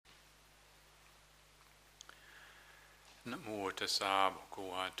นะโมตัสสะภะคะ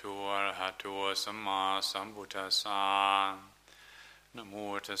วะโตอะระหะโตสัมมาสัมพุทธัสสะนะโม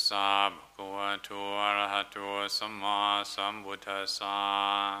ตัสสะภะคะวะโตอะระหะโตสัมมาสัมพุทธัสสะ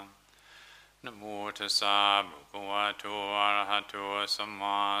นะโมตัสสะภะคะวะโตอะระหะโตสัมม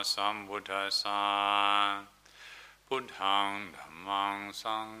าสัมพุทธัสสะพุทธังธัมมัง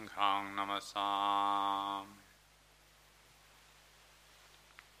สังฆังนะมัสสามิ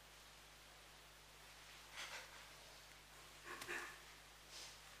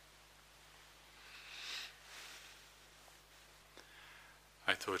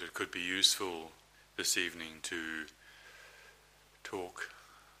I thought it could be useful this evening to talk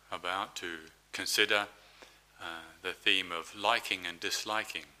about, to consider the theme of liking and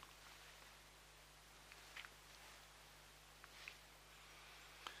disliking.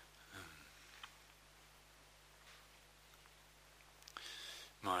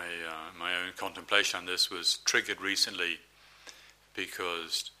 My own contemplation on this was triggered recently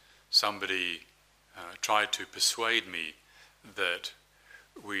because somebody tried to persuade me that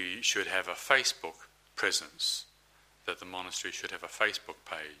we should have a Facebook presence, that the monastery should have a Facebook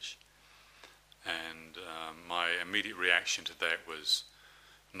page. And my immediate reaction to that was,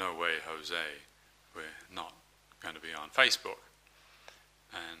 no way, Jose, we're not going to be on Facebook.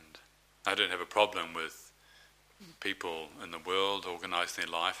 And I don't have a problem with people in the world organising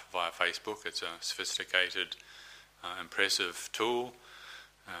their life via Facebook. It's a sophisticated, impressive tool,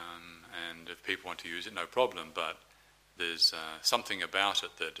 and if people want to use it, no problem, but there's something about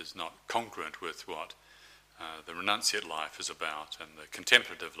it that is not congruent with what the renunciate life is about and the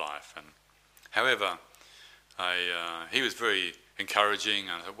contemplative life. And however, he was very encouraging,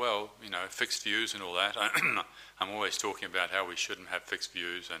 and I thought, well, fixed views and all that. I'm always talking about how we shouldn't have fixed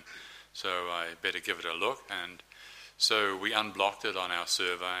views, and so I better give it a look. And so we unblocked it on our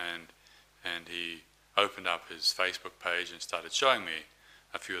server, and he opened up his Facebook page and started showing me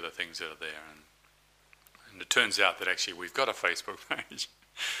a few of the things that are there. And it turns out that actually we've got a Facebook page,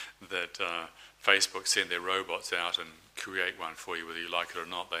 that Facebook send their robots out and create one for you, whether you like it or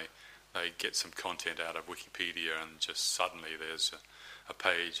not. They get some content out of Wikipedia, and just suddenly there's a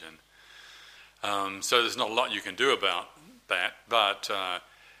page. And so there's not a lot you can do about that, but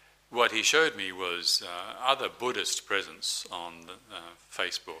what he showed me was other Buddhist presence on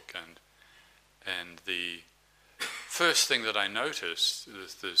Facebook, and the first thing that I noticed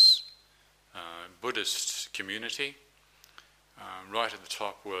is this Buddhist community. Right at the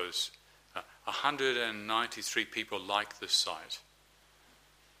top was 193 people like this site.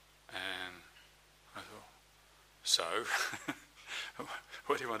 And I thought, so,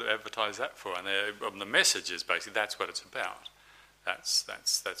 what do you want to advertise that for? And the message is basically that's what it's about. That's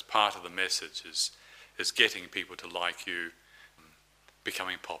part of the message is getting people to like you,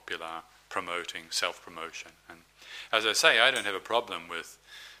 becoming popular, promoting self-promotion. And as I say, I don't have a problem with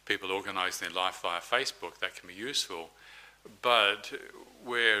people organising their life via Facebook. That can be useful. But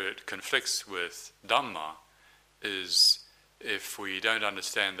where it conflicts with Dhamma is if we don't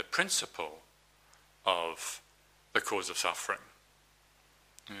understand the principle of the cause of suffering.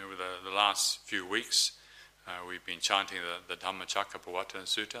 With the last few weeks, we've been chanting the Dhammacakkappavattana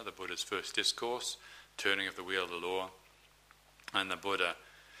Sutta, the Buddha's first discourse, turning of the wheel of the law. And the Buddha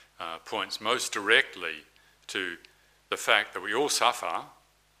points most directly to the fact that we all suffer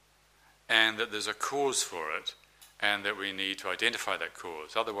and that there's a cause for it, and that we need to identify that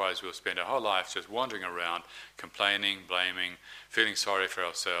cause. Otherwise we'll spend our whole life just wandering around, complaining, blaming, feeling sorry for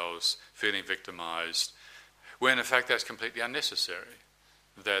ourselves, feeling victimised, when in fact that's completely unnecessary.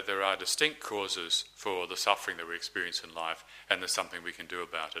 That there are distinct causes for the suffering that we experience in life, and there's something we can do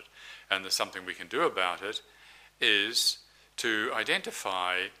about it. And the something we can do about it is to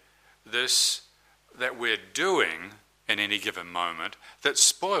identify this that we're doing in any given moment that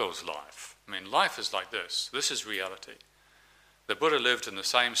spoils life. I mean, life is like this. This is reality. The Buddha lived in the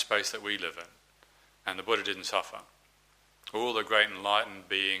same space that we live in, and the Buddha didn't suffer. All the great enlightened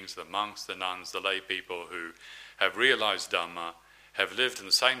beings, the monks, the nuns, the lay people who have realised Dhamma, have lived in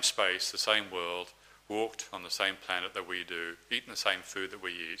the same space, the same world, walked on the same planet that we do, eaten the same food that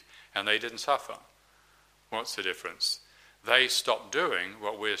we eat, and they didn't suffer. What's the difference? They stopped doing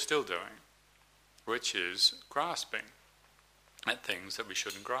what we're still doing, which is grasping at things that we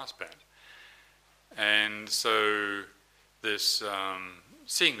shouldn't grasp at. And so this,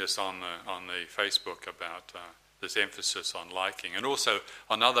 seeing this on the Facebook about this emphasis on liking, and also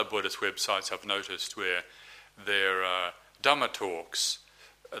on other Buddhist websites I've noticed where there are Dhamma talks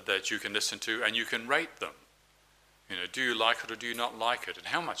that you can listen to and you can rate them. Do you like it or do you not like it? And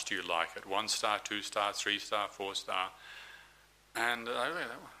how much do you like it? 1 star, 2 star, 3 star, 4 star? And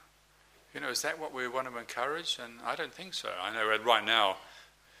Is that what we want to encourage? And I don't think so. I know right now,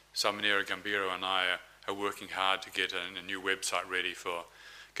 Samanera Gambhiro and I are working hard to get a new website ready for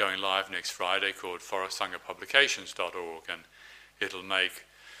going live next Friday called forestsangapublications.org, and it'll make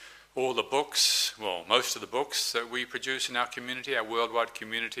all the books, well, most of the books that we produce in our community, our worldwide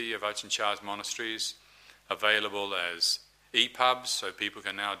community of Ajahn Chah's monasteries, available as EPUBs, so people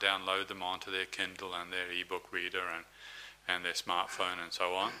can now download them onto their Kindle and their ebook reader and their smartphone and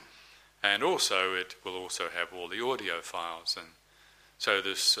so on. And also, it will also have all the audio files. And so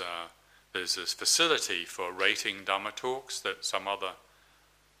there's this facility for rating Dhamma talks that some other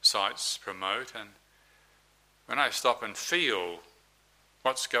sites promote. And when I stop and feel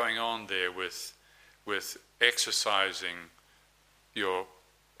what's going on there with exercising your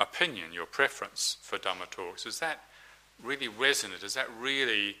opinion, your preference for Dhamma talks, is that really resonant? Is that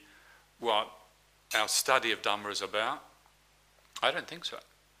really what our study of Dhamma is about? I don't think so.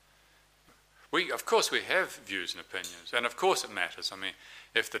 Of course we have views and opinions, and of course it matters. I mean,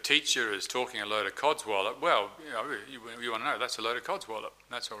 if the teacher is talking a load of codswallop, well, you want to know that's a load of codswallop.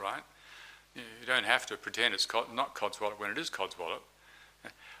 That's all right. You don't have to pretend it's not codswallop when it is codswallop.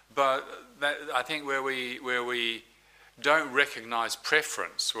 But I think where we don't recognise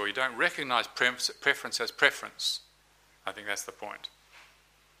preference, where we don't recognise preference as preference, I think that's the point.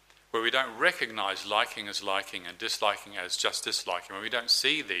 Where we don't recognise liking as liking and disliking as just disliking, when we don't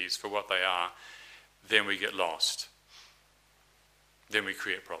see these for what they are, then we get lost. Then we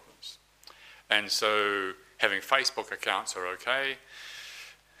create problems. And so having Facebook accounts are okay,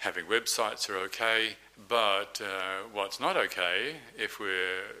 having websites are okay, but what's not okay, if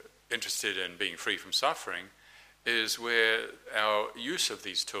we're interested in being free from suffering, is where our use of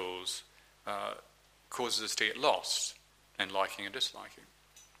these tools causes us to get lost in liking and disliking.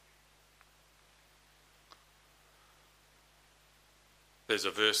 There's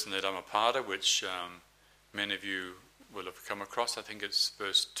a verse in the Dhammapada which many of you will have come across. I think it's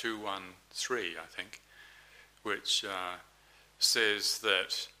verse 213, I think, which says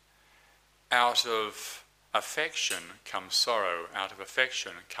that out of affection comes sorrow, out of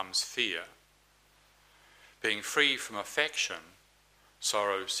affection comes fear. Being free from affection,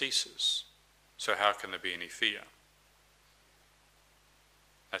 sorrow ceases. So how can there be any fear?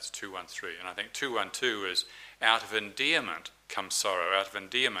 That's 213. And I think 212 is out of endearment comes sorrow, out of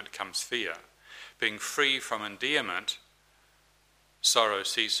endearment comes fear. Being free from endearment, sorrow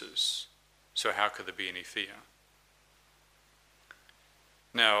ceases. So how could there be any fear?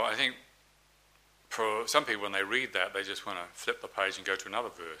 Now, I think for some people when they read that, they just want to flip the page and go to another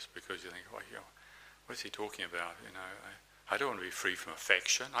verse, because you think, what is he talking about? I don't want to be free from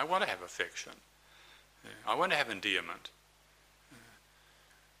affection. I want to have affection. I want to have endearment.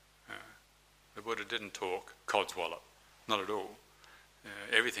 The Buddha didn't talk codswallop, not at all.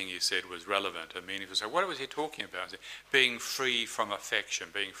 Everything he said was relevant and meaningful. So what was he talking about? Being free from affection,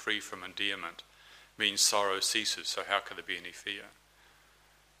 being free from endearment, means sorrow ceases, so how could there be any fear?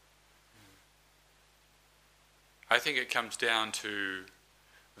 I think it comes down to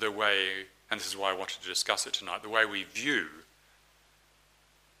the way, and this is why I wanted to discuss it tonight, the way we view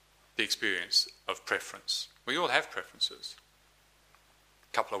the experience of preference. We all have preferences.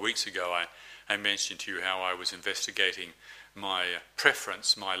 A couple of weeks ago I mentioned to you how I was investigating my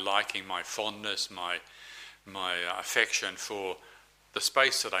preference, my liking, my fondness, my affection for the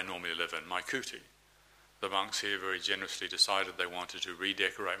space that I normally live in, my kuti. The monks here very generously decided they wanted to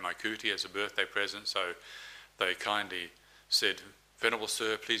redecorate my kuti as a birthday present, so they kindly said, "Venerable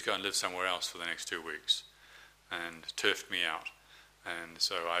Sir, please go and live somewhere else for the next 2 weeks," and turfed me out. And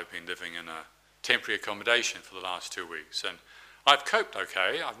so I've been living in a temporary accommodation for the last 2 weeks, and I've coped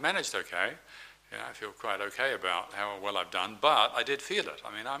okay, I've managed okay. I feel quite okay about how well I've done, but I did feel it.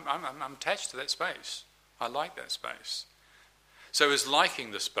 I mean, I'm attached to that space. I like that space. So is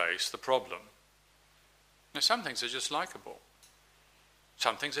liking the space the problem? Now, some things are just likable.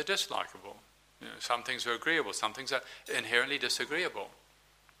 Some things are dislikable. Some things are agreeable. Some things are inherently disagreeable.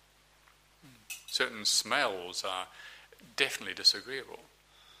 Certain smells are definitely disagreeable.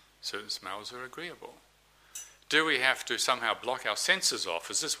 Certain smells are agreeable. Do we have to somehow block our senses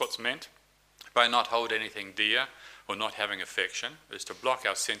off? Is this what's meant by not hold anything dear or not having affection? Is to block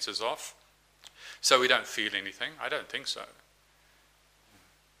our senses off so we don't feel anything? I don't think so.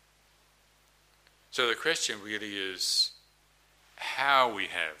 So the question really is how we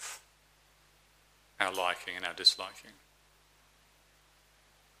have our liking and our disliking.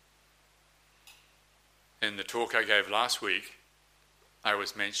 In the talk I gave last week, I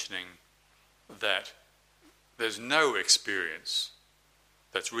was mentioning that there's no experience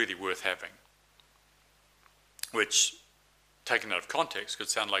that's really worth having which taken out of context, could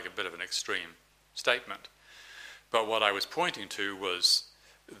sound like a bit of an extreme statement. But what I was pointing to was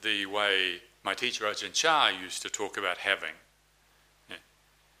the way my teacher Ajahn Chah used to talk about having. Yeah.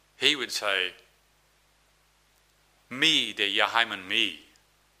 He would say, me de yahaiman me.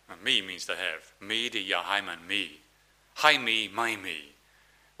 Me means to have. Me de yahaiman me. Hai me, my me.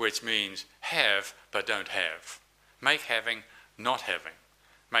 Which means have but don't have. Make having, not having.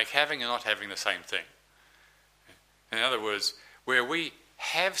 Make having and not having the same thing. In other words, where we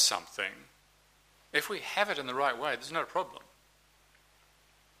have something, if we have it in the right way, there's no problem.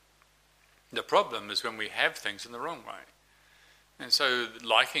 The problem is when we have things in the wrong way. And so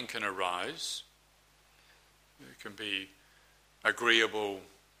liking can arise. It can be agreeable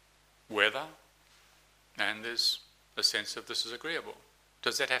weather, and there's a sense of this is agreeable.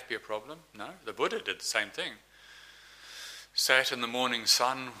 Does that have to be a problem? No. The Buddha did the same thing. Sat in the morning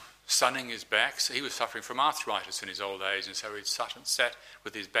sun, sunning his back. So he was suffering from arthritis in his old age, and so he sat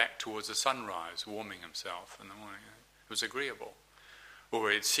with his back towards the sunrise, warming himself in the morning. It was agreeable.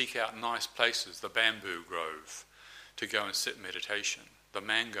 Or he'd seek out nice places, the bamboo grove, to go and sit meditation, the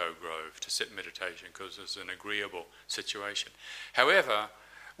mango grove to sit meditation, because it's an agreeable situation. However,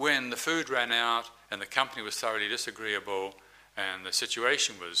 when the food ran out and the company was thoroughly disagreeable and the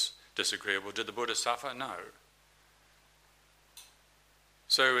situation was disagreeable, did the Buddha suffer? No.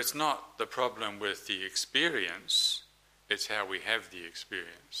 So it's not the problem with the experience, it's how we have the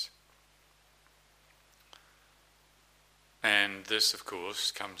experience. And this, of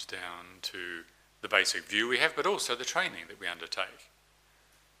course, comes down to the basic view we have, but also the training that we undertake.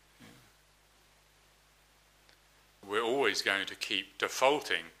 We're always going to keep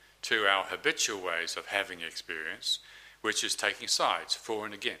defaulting to our habitual ways of having experience, which is taking sides, for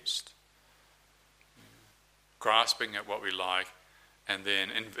and against. Grasping at what we like, and then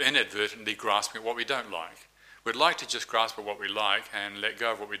inadvertently grasping at what we don't like. We'd like to just grasp at what we like and let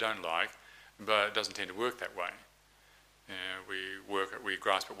go of what we don't like, but it doesn't tend to work that way. We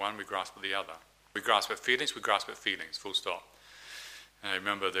grasp at one, we grasp at the other. We grasp at feelings, full stop. And I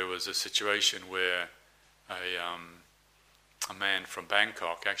remember there was a situation where a man from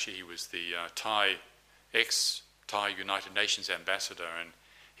Bangkok, actually he was the ex-Thai United Nations ambassador, and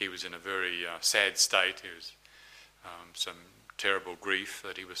he was in a very sad state. He was some terrible grief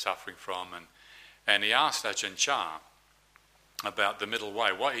that he was suffering from, and he asked Ajahn Chah about the middle way.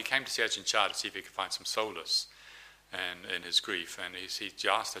 He came to see Ajahn Chah to see if he could find some solace and in his grief, and he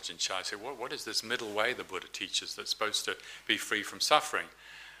asked Ajahn Chah, he said, what is this middle way the Buddha teaches that's supposed to be free from suffering?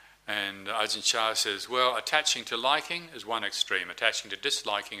 And Ajahn Chah says, well, attaching to liking is one extreme, attaching to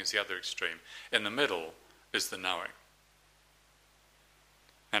disliking is the other extreme. In the middle is the knowing.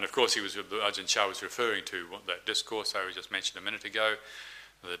 And of course, Ajahn Chah was referring to that discourse I just mentioned a minute ago,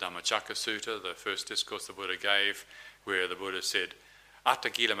 the Dhammacakka Sutta, the first discourse the Buddha gave, where the Buddha said,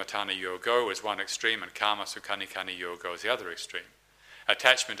 Atta-gila matana yoga is one extreme, and Kama Sukhanikani yoga is the other extreme.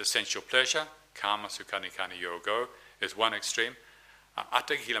 Attachment to sensual pleasure, Kama Sukhanikani yoga, is one extreme.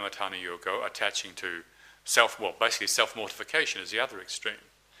 Atta-gila matana yoga, attaching to basically self-mortification, is the other extreme.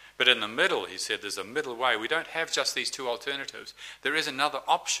 But in the middle, he said, there's a middle way. We don't have just these two alternatives. There is another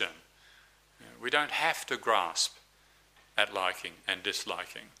option. We don't have to grasp at liking and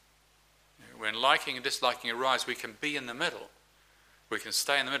disliking. When liking and disliking arise, we can be in the middle. We can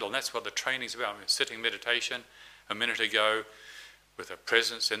stay in the middle, and that's what the training's about. We were sitting meditation a minute ago with a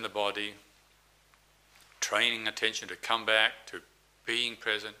presence in the body, training attention to come back to being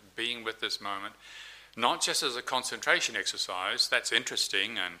present, being with this moment, not just as a concentration exercise. That's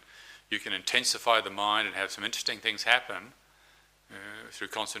interesting, and you can intensify the mind and have some interesting things happen through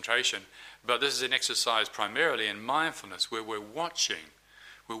concentration. But this is an exercise primarily in mindfulness, where we're watching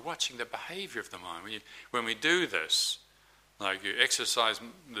the behavior of the mind. When we do this, like you exercise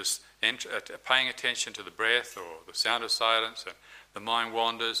this, paying attention to the breath or the sound of silence, and the mind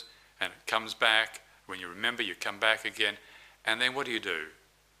wanders and it comes back. When you remember, you come back again. And then what do?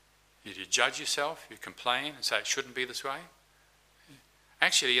 You judge yourself, you complain and say it shouldn't be this way?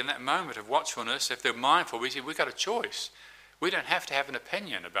 Actually, in that moment of watchfulness, if they're mindful, we say we've got a choice. We don't have to have an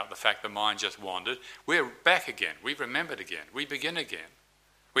opinion about the fact the mind just wandered. We're back again. We've remembered again. We begin again.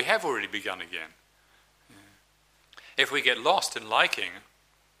 We have already begun again. If we get lost in liking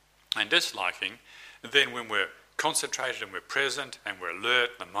and disliking, then when we're concentrated and we're present and we're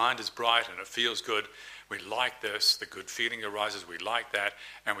alert, the mind is bright and it feels good, we like this, the good feeling arises, we like that,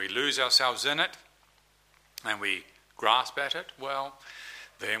 and we lose ourselves in it and we grasp at it, well,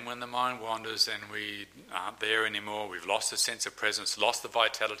 then when the mind wanders, then we aren't there anymore, we've lost the sense of presence, lost the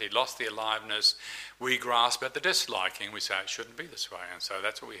vitality, lost the aliveness, we grasp at the disliking, we say it shouldn't be this way, and so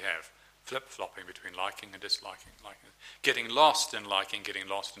that's what we have, flip-flopping between liking and disliking, getting lost in liking, getting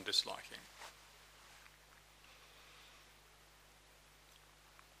lost in disliking.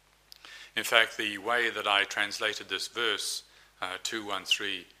 In fact, the way that I translated this verse,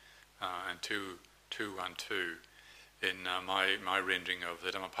 2:13 and 2:12, in my rendering of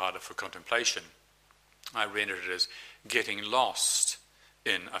the Dhammapada for contemplation, I rendered it as getting lost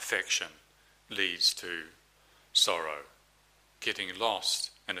in affection leads to sorrow. Getting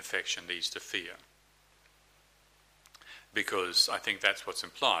lost in affection leads to fear. Because I think that's what's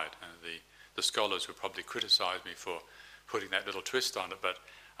implied. The scholars would probably criticize me for putting that little twist on it, but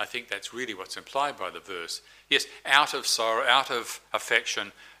I think that's really what's implied by the verse. Yes, out of sorrow, out of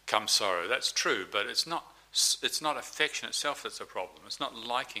affection comes sorrow. That's true, but it's not affection itself that's a problem. It's not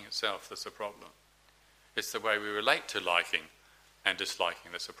liking itself that's a problem. It's the way we relate to liking and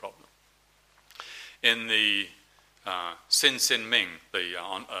disliking that's a problem. In the Sin Sin Ming,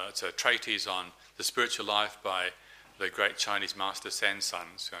 it's a treatise on the spiritual life by the great Chinese master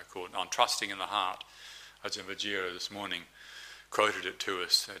Sansun, called On Trusting in the Heart. Ajahn Vajira this morning quoted it to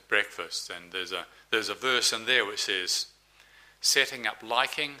us at breakfast, and there's a verse in there which says, setting up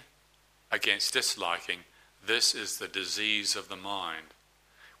liking against disliking, this is the disease of the mind.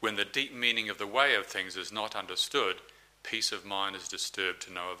 When the deep meaning of the way of things is not understood, peace of mind is disturbed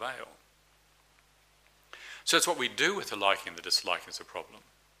to no avail. So it's what we do with the liking and the disliking is a problem.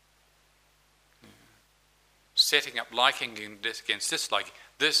 Setting up liking against disliking,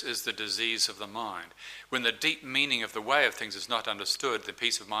 this is the disease of the mind. When the deep meaning of the way of things is not understood, the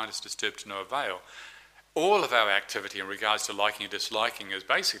peace of mind is disturbed to no avail. All of our activity in regards to liking and disliking is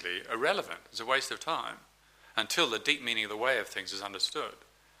basically irrelevant. It's a waste of time until the deep meaning of the way of things is understood.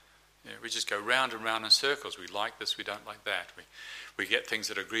 We just go round and round in circles. We like this, we don't like that. We get things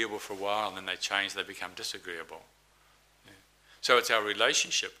that are agreeable for a while and then they change, they become disagreeable. So it's our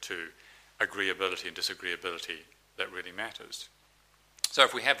relationship to agreeability and disagreeability that really matters. So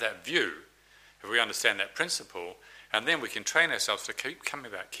if we have that view, if we understand that principle, and then we can train ourselves to keep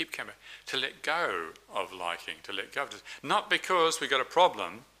coming back, to let go of liking, to let go of this. Not because we've got a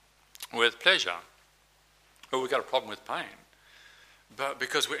problem with pleasure, or we've got a problem with pain, but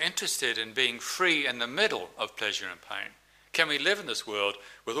because we're interested in being free in the middle of pleasure and pain. Can we live in this world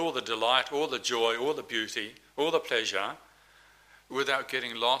with all the delight, all the joy, all the beauty, all the pleasure, without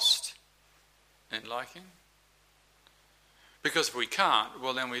getting lost in liking? Because if we can't,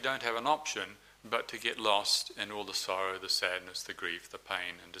 well then we don't have an option but to get lost in all the sorrow, the sadness, the grief, the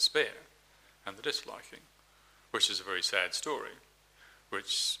pain and despair and the disliking, which is a very sad story,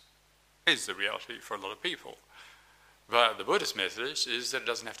 which is the reality for a lot of people. But the Buddhist message is that it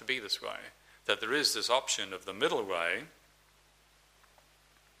doesn't have to be this way, that there is this option of the middle way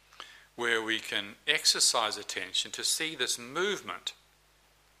where we can exercise attention to see this movement.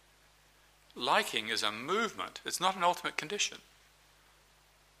 Liking is a movement. It's not an ultimate condition.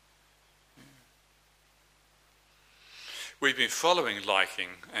 We've been following liking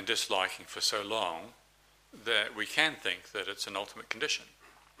and disliking for so long that we can think that it's an ultimate condition.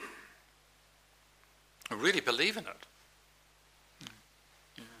 We really believe in it.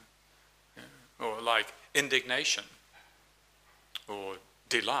 Or like indignation or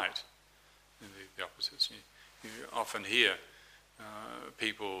delight, the opposites. You often hear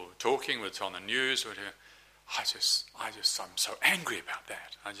people talking, it's on the news, or I'm so angry about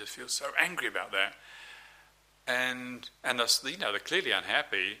that. I just feel so angry about that. And they're clearly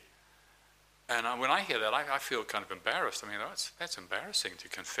unhappy. And when I hear that, I feel kind of embarrassed. I mean, that's embarrassing to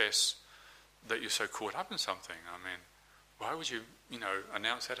confess that you're so caught up in something. I mean, why would you,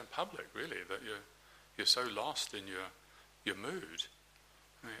 announce that in public, really, that you're so lost in your mood?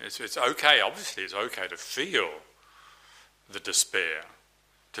 I mean, it's okay, obviously it's okay to feel the despair,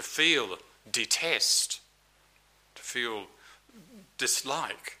 to feel detest, to feel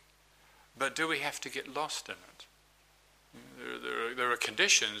dislike, but do we have to get lost in it? There are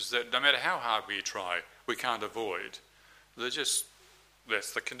conditions that no matter how hard we try, we can't avoid. That's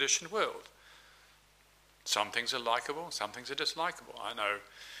the conditioned world. Some things are likeable, some things are dislikable. I know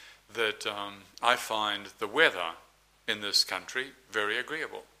that I find the weather in this country very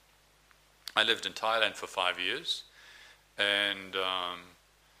agreeable. I lived in Thailand for 5 years, and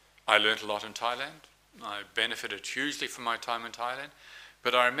I learnt a lot in Thailand. I benefited hugely from my time in Thailand.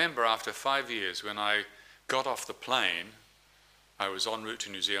 But I remember after 5 years, when I got off the plane, I was en route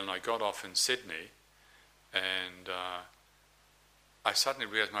to New Zealand, I got off in Sydney, and I suddenly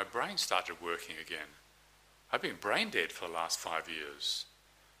realised my brain started working again. I've been brain dead for the last 5 years.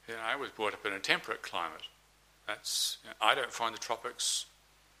 I was brought up in a temperate climate. I don't find the tropics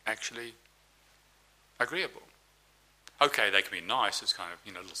actually agreeable. Okay, they can be nice, it's kind of,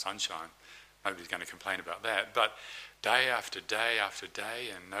 a little sunshine. Nobody's going to complain about that. But day after day after day,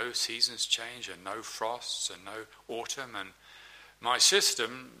 and no seasons change, and no frosts, and no autumn, and my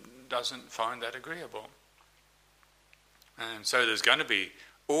system doesn't find that agreeable. And so there's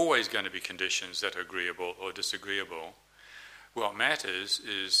always going to be conditions that are agreeable or disagreeable. What matters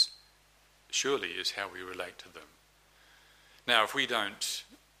is how we relate to them. Now, if we don't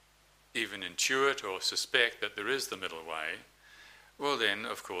even intuit or suspect that there is the middle way, well then,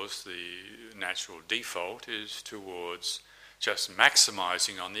 of course, the natural default is towards just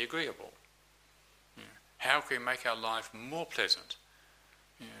maximizing on the agreeable. How can we make our life more pleasant?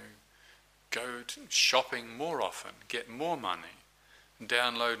 Go shopping more often, get more money,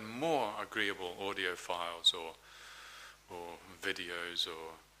 download more agreeable audio files or videos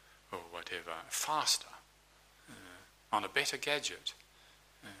or whatever, faster, on a better gadget.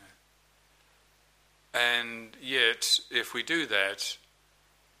 And yet, if we do that,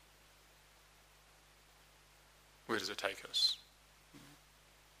 where does it take us?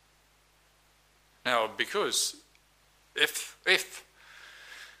 Now, because if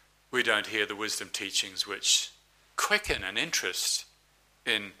we don't hear the wisdom teachings which quicken an interest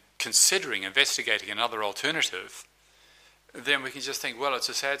in considering, investigating another alternative, then we can just think, well, it's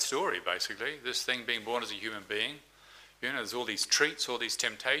a sad story, basically, this thing being born as a human being. There's all these treats, all these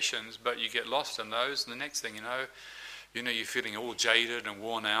temptations, but you get lost in those, and the next thing you know, you're feeling all jaded and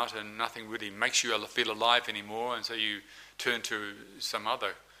worn out, and nothing really makes you feel alive anymore, and so you turn to some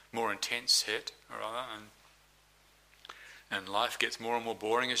other more intense hit or other, and life gets more and more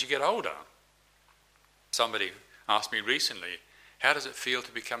boring as you get older. Somebody asked me recently, how does it feel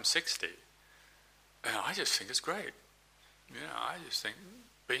to become 60? And I just think it's great. I just think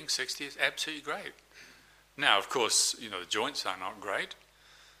being 60 is absolutely great. Now, of course, the joints are not great,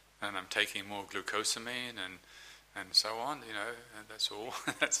 and I'm taking more glucosamine and so on, and that's all.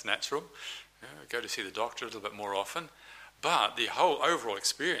 That's natural. Go to see the doctor a little bit more often. But the whole overall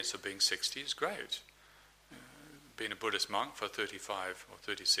experience of being 60 is great. Been a Buddhist monk for 35 or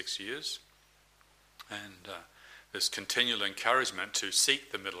 36 years, and this continual encouragement to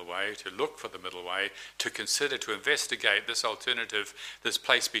seek the middle way, to look for the middle way, to consider, to investigate this alternative, this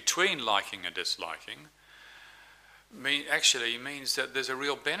place between liking and disliking, actually means that there's a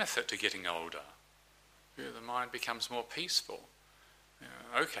real benefit to getting older. The mind becomes more peaceful.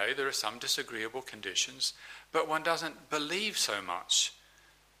 Okay, there are some disagreeable conditions, but one doesn't believe so much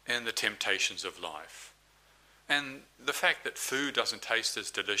in the temptations of life. And the fact that food doesn't taste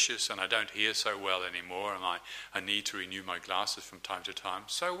as delicious and I don't hear so well anymore and I need to renew my glasses from time to time,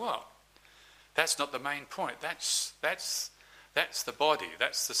 so what? That's not the main point. That's the body,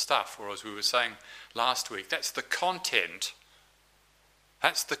 that's the stuff, or as we were saying last week, that's the content.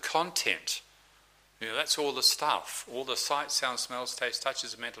 That's the content. That's all the stuff, all the sight, sound, smells, taste,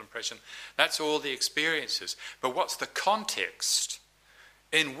 touches, mental impression. That's all the experiences. But what's the context?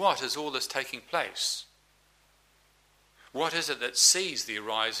 In what is all this taking place? What is it that sees the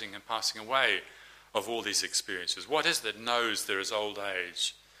arising and passing away of all these experiences? What is it that knows there is old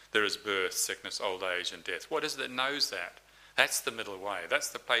age, there is birth, sickness, old age and death? What is it that knows that? That's the middle way. That's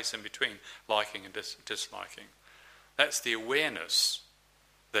the place in between liking and disliking. That's the awareness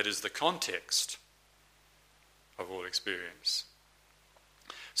that is the context of all experience.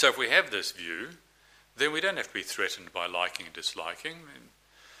 So if we have this view, then we don't have to be threatened by liking and disliking.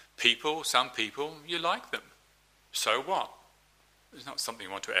 Some people, you like them. So what? It's not something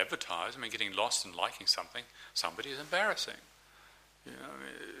you want to advertise. Getting lost in liking somebody is embarrassing.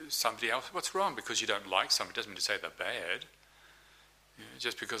 Somebody else, what's wrong? Because you don't like somebody doesn't mean to say they're bad.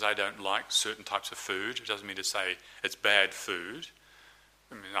 Just because I don't like certain types of food, it doesn't mean to say it's bad food.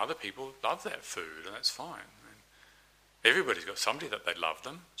 Other people love that food, and that's fine. Everybody's got somebody that they love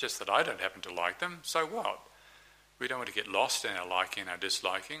them, just that I don't happen to like them, so what? We don't want to get lost in our liking and our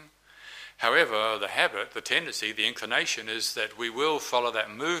disliking. However, the habit, the tendency, the inclination is that we will follow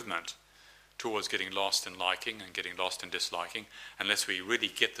that movement towards getting lost in liking and getting lost in disliking unless we really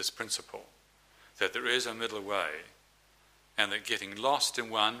get this principle, that there is a middle way, and that getting lost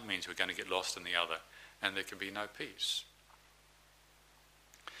in one means we're going to get lost in the other, and there can be no peace.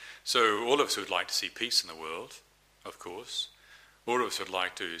 So all of us would like to see peace in the world, of course. All of us would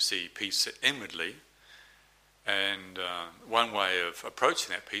like to see peace inwardly, and one way of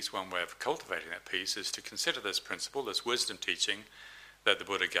approaching that peace, one way of cultivating that peace is to consider this principle, this wisdom teaching that the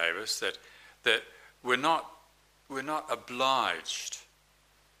Buddha gave us, that we're not obliged,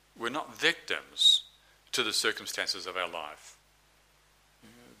 we're not victims to the circumstances of our life.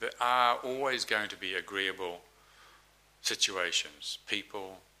 There are always going to be agreeable situations,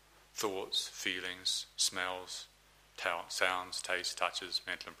 people, thoughts, feelings, smells, sounds, tastes, touches,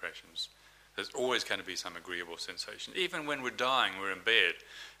 mental impressions. There's always going to be some agreeable sensation. Even when we're dying, we're in bed,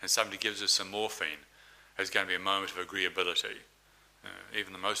 and somebody gives us some morphine, there's going to be a moment of agreeability.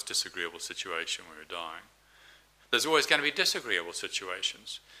 Even the most disagreeable situation when we're dying. There's always going to be disagreeable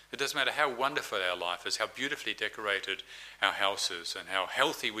situations. It doesn't matter how wonderful our life is, how beautifully decorated our house is, and how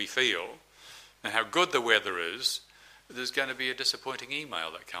healthy we feel, and how good the weather is, there's going to be a disappointing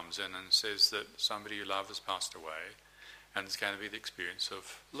email that comes in and says that somebody you love has passed away, and there's going to be the experience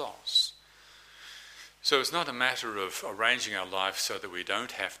of loss. So it's not a matter of arranging our life so that we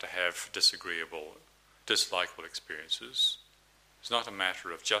don't have to have disagreeable, dislikable experiences. It's not a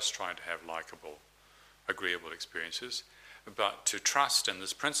matter of just trying to have likable, agreeable experiences, but to trust in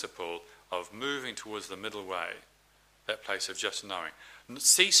this principle of moving towards the middle way, that place of just knowing,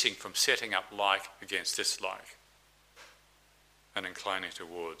 ceasing from setting up like against dislike, and inclining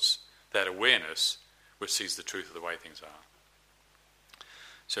towards that awareness which sees the truth of the way things are.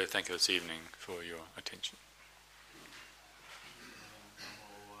 So thank you this evening for your attention.